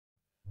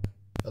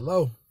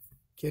Hello,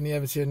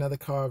 KennyCEvans here, another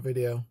car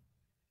video,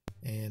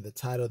 and the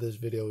title of this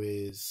video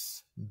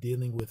is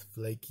Dealing with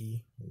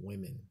Flaky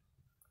Women.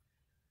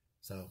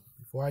 So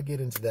before I get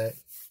into that,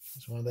 I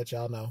just want to let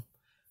y'all know,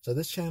 so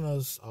this channel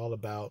is all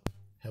about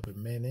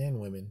helping men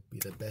and women be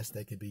the best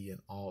they could be in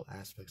all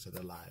aspects of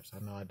their lives.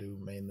 I know I do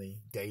mainly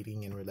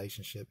dating and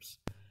relationships,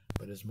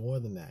 but it's more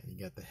than that. You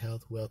got the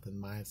health, wealth,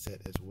 and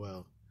mindset as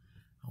well.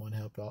 I want to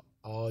help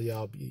all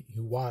y'all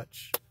who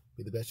watch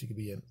be the best you can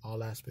be in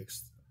all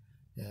aspects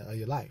of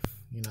your life,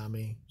 you know what I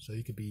mean? So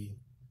you could be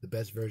the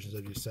best versions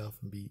of yourself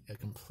and be a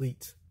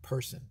complete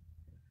person.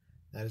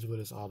 That is what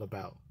it's all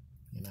about,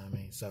 you know what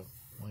I mean? So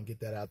I want to get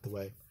that out the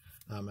way.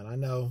 And I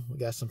know we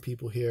got some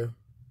people here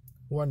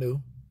who are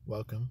new.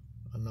 Welcome.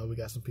 I know we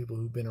got some people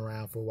who've been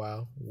around for a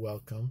while.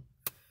 Welcome.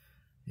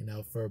 You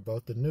know, for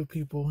both the new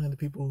people and the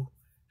people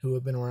who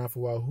have been around for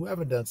a while who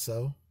haven't done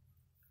so,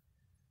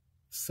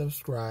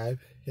 subscribe,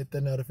 hit the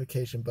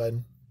notification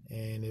button.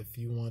 And if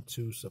you want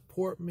to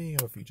support me,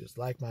 or if you just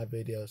like my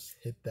videos,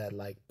 hit that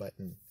like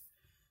button.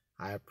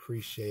 I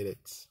appreciate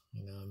it.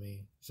 You know what I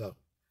mean? So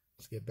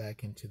let's get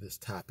back into this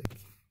topic.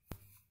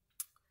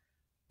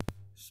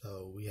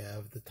 So we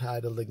have the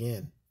title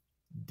again,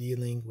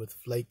 Dealing with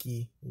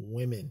Flaky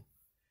Women.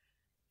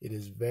 It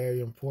is very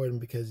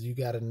important because you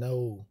got to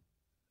know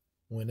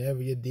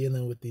whenever you're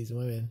dealing with these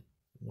women,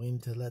 when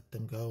to let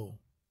them go.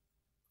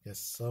 Because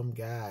some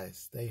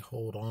guys, they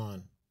hold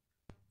on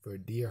for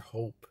dear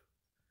hope,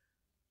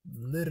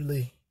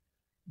 literally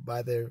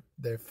by their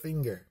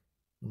finger.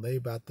 They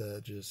about to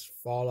just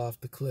fall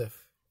off the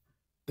cliff,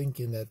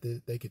 thinking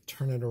that they could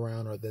turn it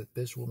around, or that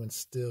this woman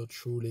still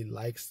truly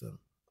likes them,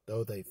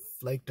 though they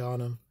flaked on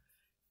them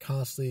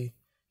constantly.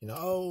 You know,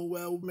 oh,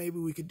 well, maybe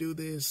we could do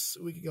this,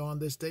 we could go on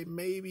this date,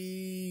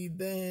 maybe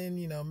then,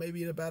 you know,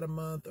 maybe in about a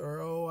month, or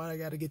oh, I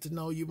got to get to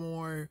know you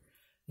more.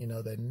 You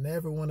know, they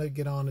never want to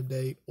get on a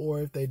date,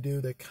 or if they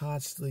do, they're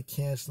constantly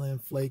canceling,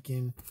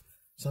 flaking.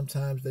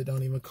 Sometimes they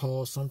don't even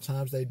call.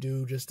 Sometimes they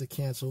do just to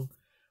cancel,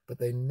 but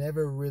they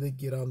never really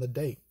get on the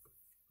date.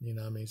 You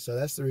know what I mean? So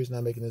that's the reason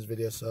I'm making this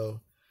video.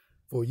 So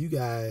for you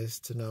guys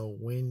to know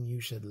when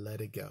you should let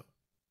it go.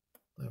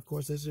 And of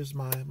course, this is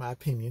my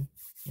opinion.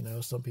 You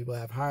know, some people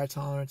have higher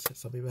tolerance.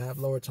 Some people have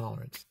lower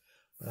tolerance.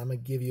 But I'm going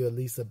to give you at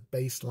least a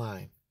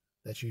baseline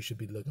that you should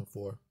be looking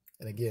for.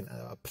 And again,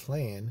 a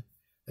plan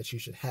that you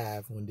should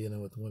have when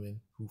dealing with women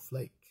who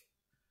flake.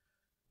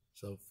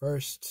 So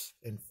first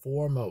and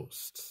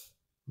foremost,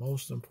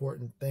 most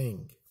important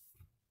thing,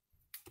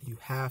 you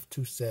have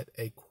to set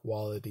a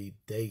quality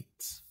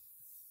date.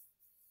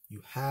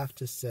 You have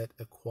to set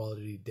a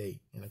quality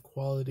date. And a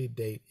quality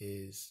date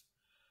is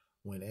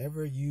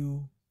whenever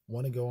you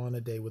want to go on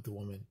a date with a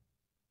woman,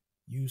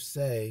 you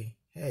say,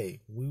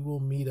 hey, we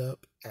will meet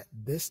up at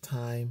this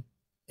time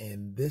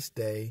and this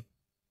day,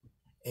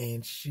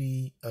 and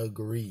she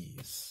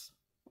agrees.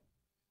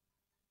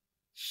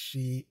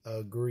 She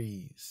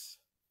agrees.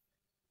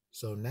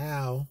 So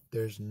now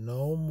there's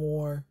no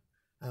more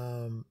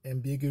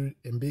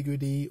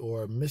ambiguity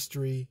or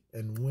mystery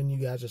and when you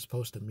guys are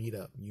supposed to meet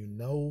up. You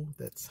know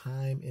the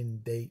time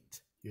and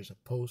date you're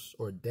supposed,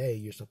 or day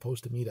you're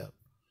supposed to meet up.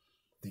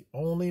 The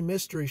only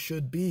mystery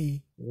should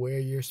be where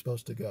you're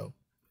supposed to go.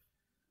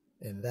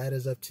 And that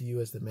is up to you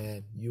as the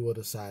man. You will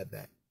decide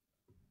that.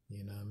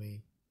 You know what I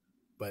mean?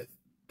 But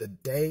the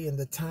day and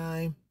the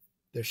time,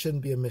 there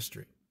shouldn't be a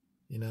mystery.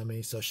 You know what I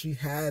mean? So she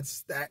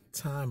has that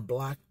time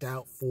blocked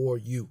out for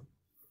you.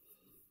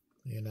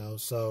 You know,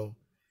 so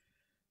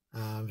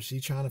she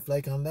trying to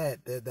flake on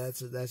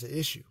that's an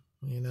issue.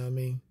 You know what I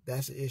mean?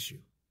 That's an issue.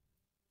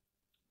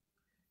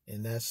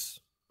 And that's,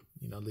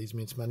 you know, leads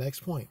me to my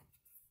next point.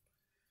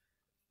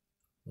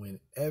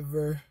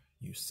 Whenever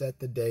you set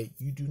the date,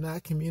 you do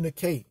not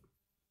communicate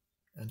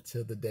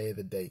until the day of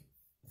the date.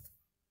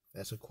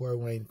 That's a Corey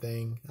Wayne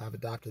thing. I've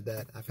adopted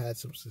that. I've had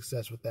some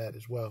success with that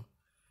as well.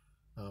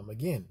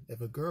 Again,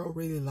 if a girl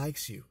really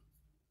likes you,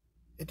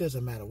 it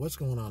doesn't matter what's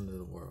going on in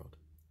the world.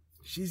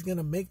 She's going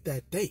to make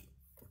that date.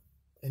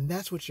 And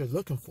that's what you're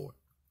looking for.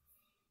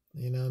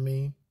 You know what I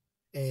mean?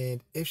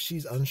 And if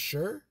she's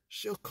unsure,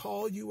 she'll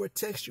call you or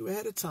text you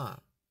ahead of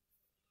time.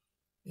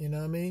 You know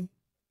what I mean?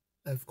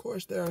 And of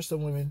course, there are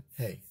some women,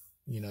 hey,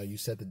 you know, you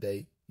set the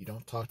date. You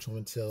don't talk to them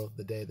until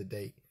the day of the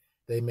date.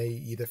 They may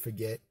either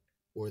forget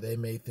or they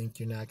may think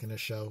you're not going to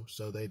show,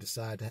 so they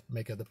decide to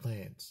make other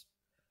plans.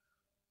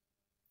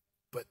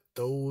 But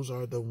those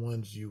are the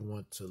ones you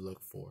want to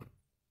look for,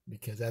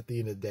 because at the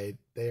end of the day,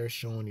 they are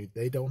showing you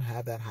they don't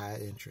have that high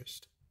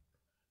interest.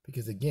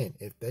 Because again,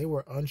 if they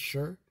were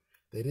unsure,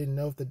 they didn't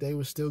know if the day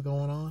was still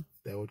going on,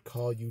 they would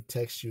call you,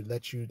 text you,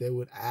 they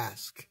would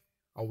ask,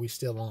 are we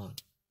still on?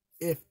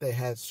 If they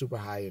had super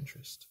high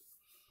interest.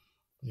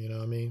 You know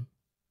what I mean?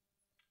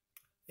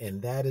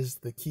 And that is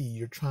the key.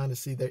 You're trying to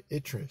see their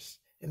interest.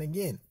 And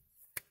again,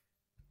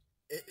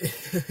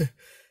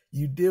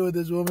 you deal with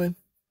this woman,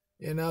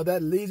 you know,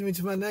 that leads me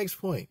to my next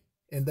point.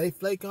 And they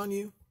flake on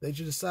you. They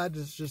just decide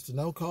it's just a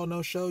no call,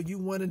 no show. You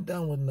one and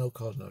done with no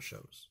calls, no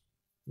shows.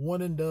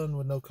 One and done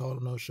with no call,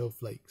 no show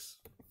flakes.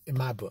 In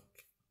my book.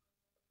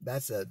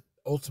 That's a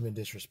ultimate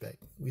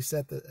disrespect. We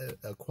set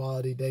a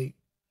quality date.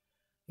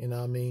 You know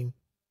what I mean?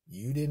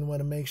 You didn't want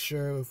to make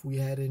sure if we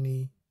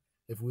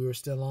were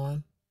still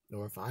on,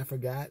 or if I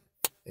forgot,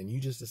 and you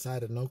just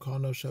decided no call,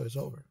 no show, it's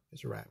over.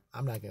 It's a wrap.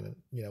 I'm not going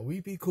to,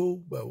 we'd be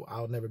cool, but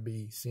I'll never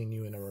be seeing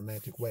you in a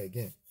romantic way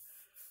again.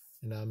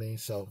 You know what I mean?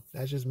 So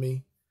that's just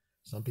me.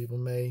 Some people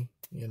may,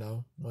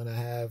 want to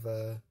have,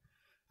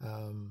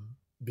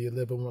 be a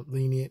little bit more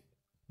lenient,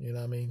 you know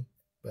what I mean?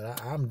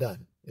 But I'm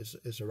done.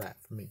 It's a wrap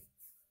for me.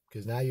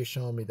 Because now you're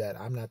showing me that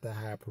I'm not the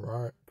higher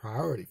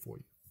priority for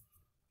you.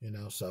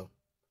 So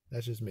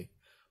that's just me.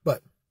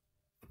 But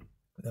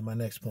then my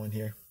next point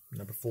here,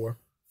 number 4.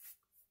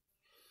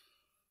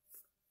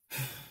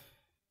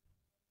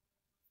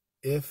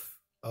 If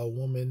a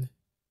woman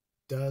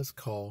does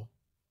call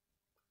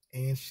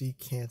and she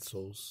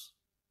cancels,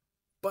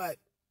 but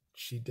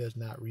she does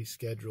not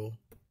reschedule,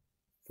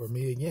 for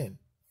me again,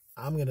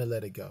 I'm going to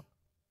let it go,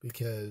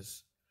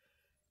 because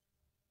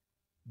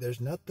there's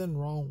nothing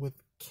wrong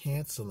with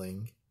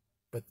canceling,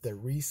 but the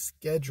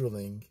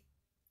rescheduling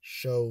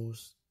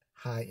shows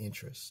high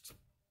interest,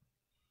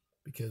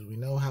 because we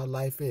know how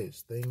life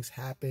is. Things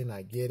happen.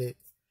 I get it,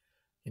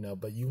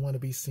 but you want to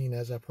be seen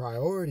as a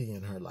priority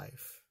in her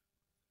life.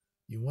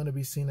 You want to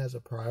be seen as a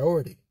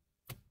priority.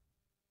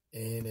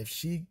 And if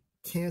she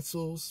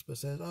cancels but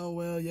says, oh,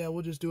 well, yeah,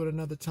 we'll just do it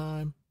another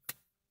time.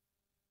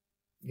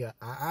 Yeah,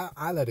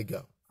 I let it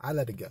go. I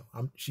let it go.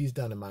 She's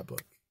done in my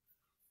book,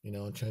 in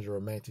terms of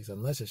romantics,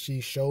 unless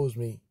she shows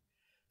me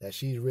that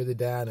she's really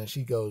down and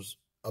she goes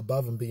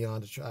above and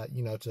beyond to try,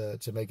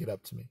 to make it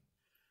up to me.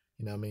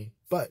 You know what I mean?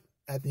 But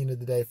at the end of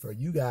the day, for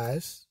you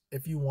guys,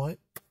 if you want,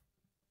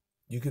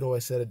 you could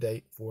always set a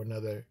date for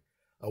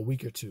a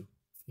week or two.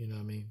 You know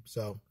what I mean?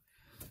 So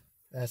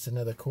that's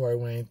another Corey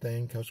Wayne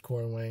thing, Coach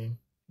Corey Wayne.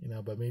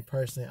 But me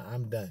personally,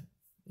 I'm done.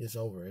 It's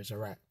over. It's a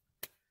wrap.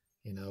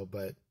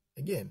 But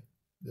again,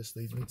 this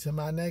leads me to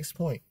my next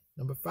point.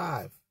 Number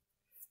 5.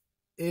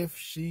 If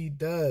she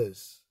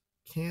does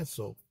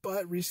cancel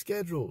but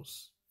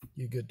reschedules,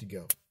 you're good to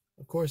go.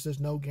 Of course, there's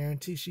no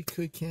guarantee. She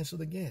could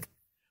cancel again,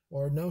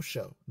 or no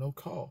show, no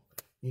call.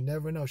 You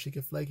never know. She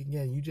could flake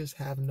again. You just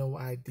have no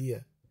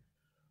idea.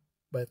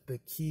 But the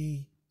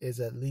key is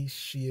at least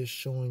she is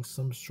showing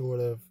some sort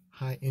of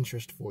high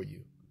interest for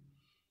you.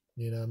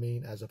 You know what I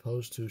mean? As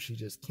opposed to she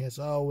just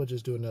cancels, oh, we'll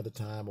just do another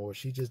time, or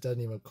she just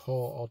doesn't even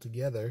call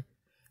altogether.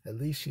 At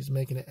least she's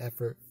making an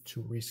effort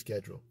to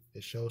reschedule.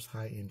 It shows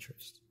high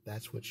interest.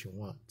 That's what you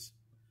want.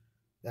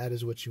 That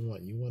is what you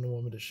want. You want a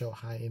woman to show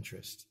high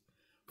interest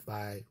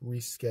by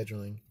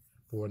rescheduling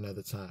for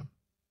another time.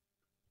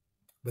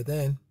 But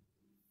then,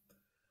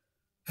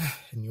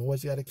 and you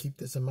always got to keep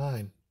this in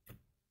mind,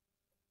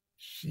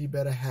 she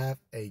better have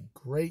a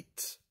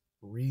great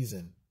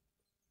reason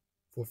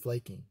for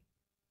flaking.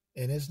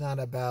 And it's not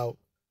about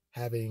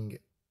having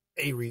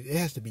a reason. It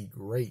has to be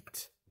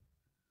great.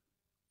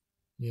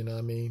 You know what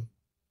I mean?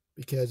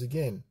 Because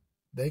again,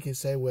 they can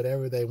say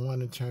whatever they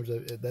want in terms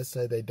of, let's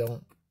say they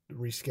don't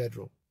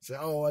reschedule. Say,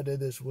 oh, I did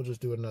this, we'll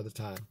just do it another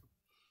time.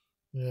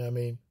 You know what I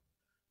mean?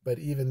 But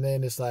even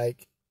then, it's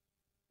like,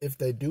 if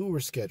they do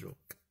reschedule,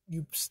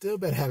 you still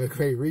better have a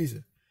great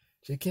reason.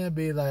 She can't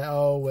be like,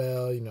 oh,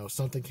 well,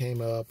 something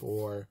came up,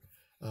 or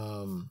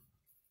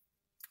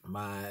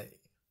my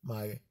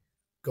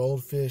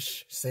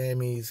goldfish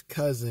Sammy's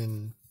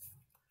cousin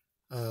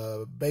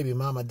baby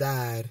mama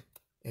died,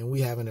 and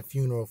we having a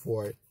funeral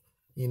for it,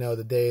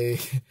 the day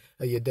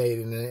of your date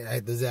and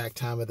at the exact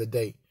time of the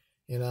date.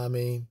 You know what I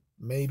mean?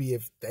 Maybe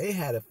if they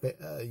had a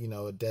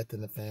death in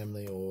the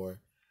family,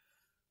 or,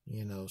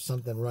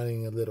 something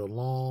running a little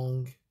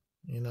long,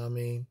 you know what I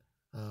mean?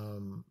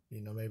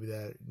 Maybe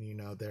that,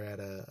 they're at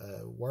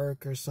a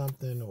work or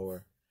something,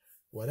 or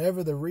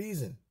whatever the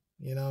reason,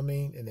 you know what I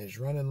mean? And it's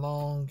running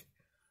long,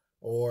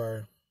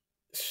 or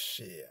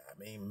shit,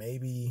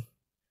 maybe,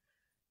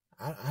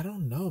 I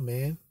don't know,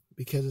 man.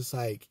 Because it's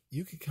like,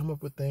 you could come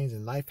up with things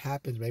and life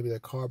happens. Maybe their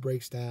car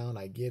breaks down.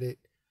 I get it.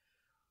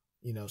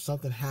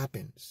 Something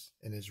happens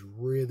and it's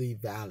really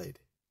valid.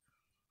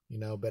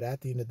 But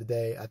at the end of the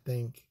day, I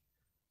think,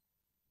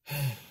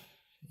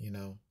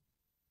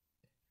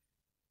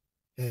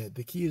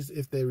 the key is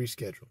if they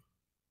reschedule.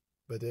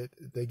 But if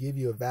they give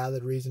you a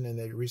valid reason and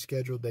they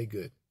reschedule, they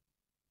good.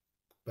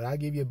 But I'll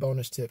give you a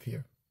bonus tip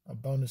here. A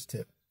bonus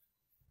tip.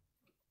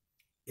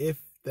 If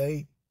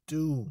they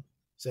do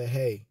say,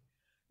 hey,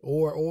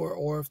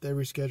 or if they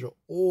reschedule,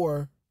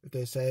 or if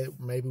they say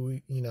maybe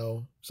we,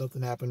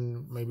 something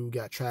happened, maybe we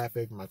got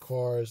traffic, my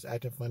car is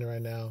acting funny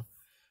right now,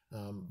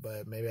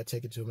 but maybe I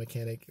take it to a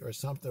mechanic or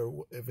something,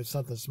 or if it's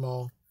something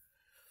small,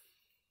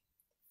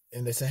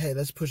 and they say, hey,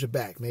 let's push it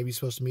back. Maybe you're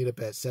supposed to meet up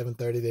at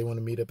 7:30, they want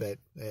to meet up at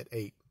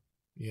 8,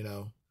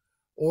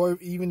 or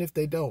even if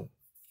they don't,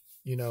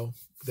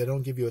 they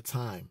don't give you a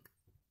time.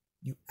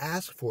 You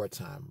ask for a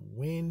time.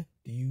 When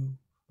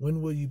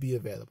will you be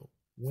available?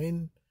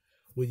 When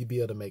will you be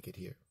able to make it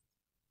here?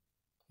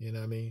 You know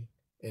what I mean?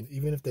 And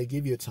even if they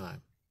give you a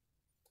time,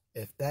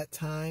 if that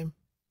time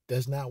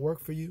does not work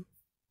for you,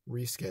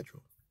 reschedule.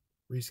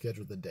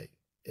 Reschedule the date.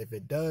 If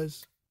it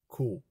does,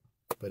 cool.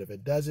 But if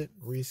it doesn't,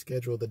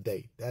 reschedule the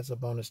date. That's a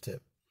bonus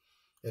tip.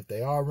 If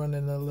they are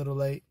running a little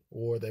late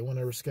or they want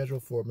to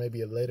reschedule for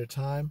maybe a later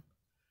time,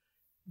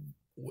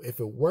 if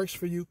it works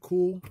for you,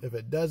 cool. If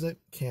it doesn't,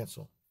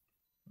 cancel.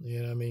 You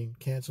know what I mean?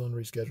 Cancel and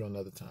reschedule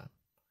another time.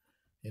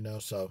 You know,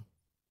 so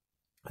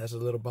that's a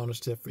little bonus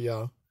tip for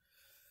y'all.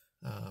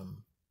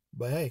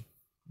 But hey,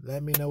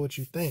 let me know what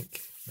you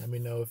think. Let me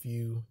know if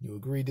you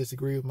agree,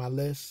 disagree with my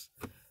list.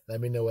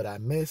 Let me know what I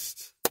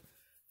missed.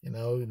 You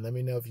know, let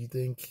me know if you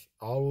think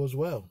all was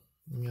well.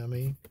 You know what I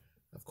mean?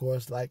 Of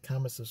course, like,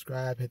 comment,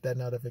 subscribe, hit that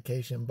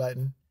notification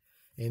button.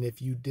 And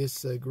if you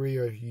disagree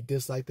or if you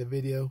dislike the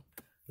video,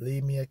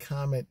 leave me a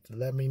comment.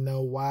 Let me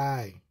know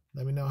why.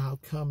 Let me know how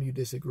come you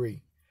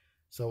disagree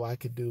so I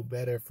could do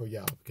better for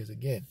y'all. Because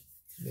again,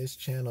 this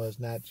channel is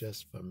not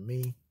just for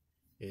me.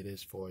 It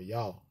is for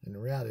y'all. In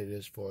reality, it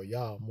is for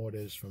y'all more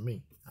than it is for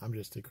me. I'm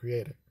just the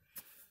creator.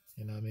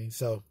 You know what I mean?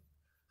 So,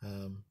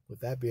 with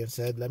that being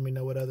said, let me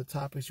know what other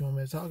topics you want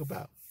me to talk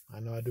about. I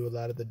know I do a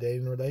lot of the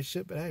dating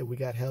relationship, but hey, we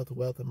got health,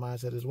 wealth, and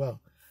mindset as well.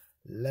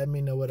 Let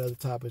me know what other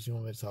topics you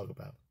want me to talk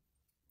about.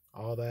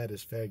 All that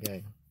is fair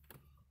game.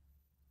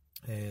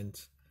 And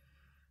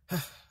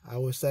I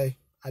would say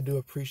I do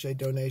appreciate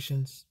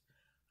donations.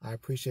 I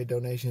appreciate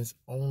donations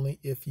only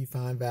if you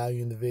find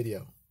value in the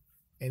video.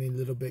 Any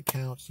little bit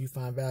counts. You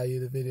find value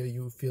in the video,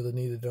 you feel the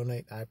need to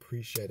donate, I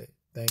appreciate it.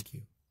 Thank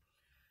you.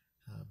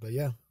 But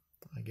yeah,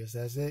 I guess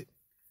that's it.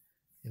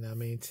 You know what I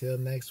mean? Till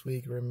next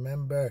week,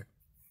 remember,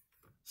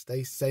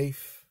 stay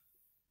safe.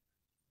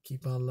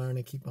 Keep on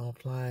learning, keep on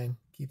applying,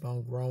 keep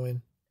on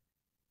growing.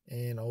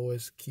 And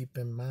always keep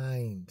in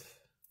mind,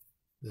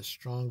 the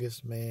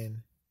strongest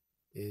man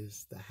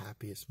is the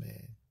happiest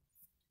man.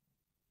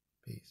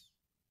 Peace.